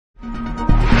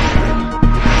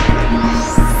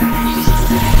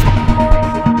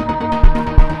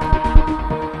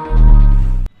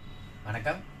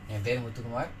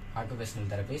Kumar, Occupational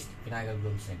Therapist, Pinnacle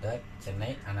Blooms Network,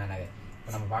 Chennai, Anna Nagar.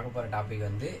 இப்போ நம்ம பார்க்க போகிற டாபிக்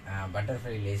வந்து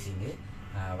பட்டர்ஃப்ளை லேசிங்கு.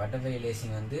 பட்டர்ஃப்ளை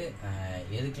லேசிங் வந்து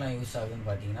எதுக்கெலாம் யூஸ் ஆகுதுன்னு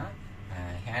பார்த்தீங்கன்னா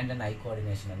ஹேண்ட் அண்ட் ஐ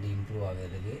கோஆர்டினேஷன் வந்து இம்ப்ரூவ்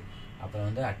ஆகுறதுக்கு, அப்புறம்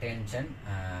வந்து அட்டென்ஷன்,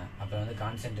 அப்புறம் வந்து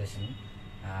கான்சன்ட்ரேஷன்,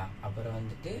 அப்புறம்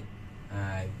வந்துட்டு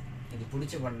இது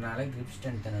பிடிச்சி பண்ணுறதுனால கிரிப்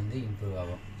ஸ்ட்ரென்த் வந்து இம்ப்ரூவ்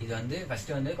ஆகும். இது வந்து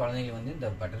ஃபஸ்ட்டு வந்து குழந்தைங்களுக்கு வந்து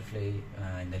இந்த பட்டர்ஃப்ளை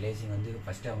இந்த லேசிங் வந்து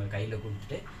ஃபஸ்ட்டு அவங்க கையில்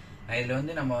கொடுத்துட்டு இதில்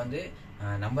வந்து நம்ம வந்து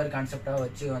நம்பர் கான்செப்டாக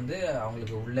வச்சு வந்து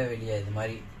அவங்களுக்கு உள்ள வெளியே இது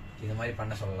மாதிரி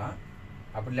பண்ண சொல்லலாம்.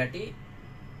 அப்படி இல்லாட்டி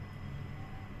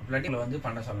வந்து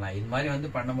பண்ண சொல்லலாம். இது மாதிரி வந்து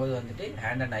பண்ணும்போது வந்துட்டு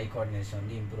ஹேண்ட் அண்ட் ஐ கோஆர்டினேஷன்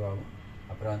வந்து இம்ப்ரூவ் ஆகும்.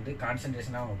 அப்புறம் வந்து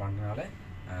கான்சன்ட்ரேஷனாக அவங்க பண்ணுறதுனால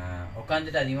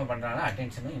உட்காந்துட்டு அதிகமாக பண்ணுறதுனால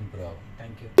அட்டென்ஷனும் இம்ப்ரூவ் ஆகும்.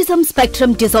 Thank you. Autism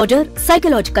spectrum disorder,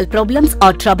 psychological problems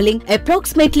are troubling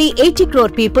approximately 80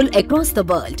 crore people across the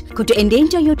world. Could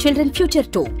endanger your children's future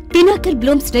too. Pinnacle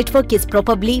Blooms Network is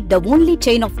probably the only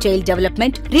chain of child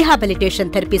development rehabilitation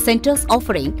therapy centers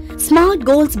offering smart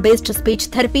goals-based speech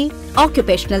therapy,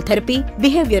 occupational therapy,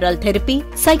 behavioral therapy,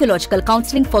 psychological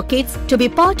counseling for kids to be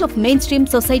part of mainstream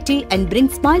society and bring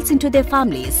smiles into their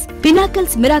families.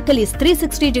 Pinnacle's Mirracle is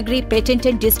 360-degree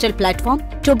patented digital platform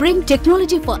to bring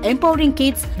technology for empowering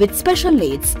kids with special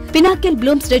needs. Pinnacle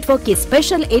Blooms Network is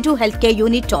special edu healthcare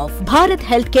unit of Bharat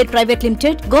Healthcare Private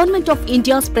Limited, Government of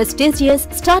India's prestigious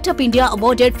Startup India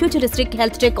awarded futuristic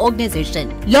health tech organization.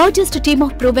 Largest team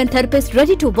of proven therapists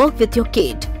ready to work with your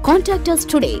kid. Contact us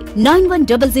today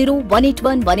 9100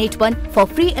 181 181 for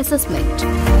free assessment.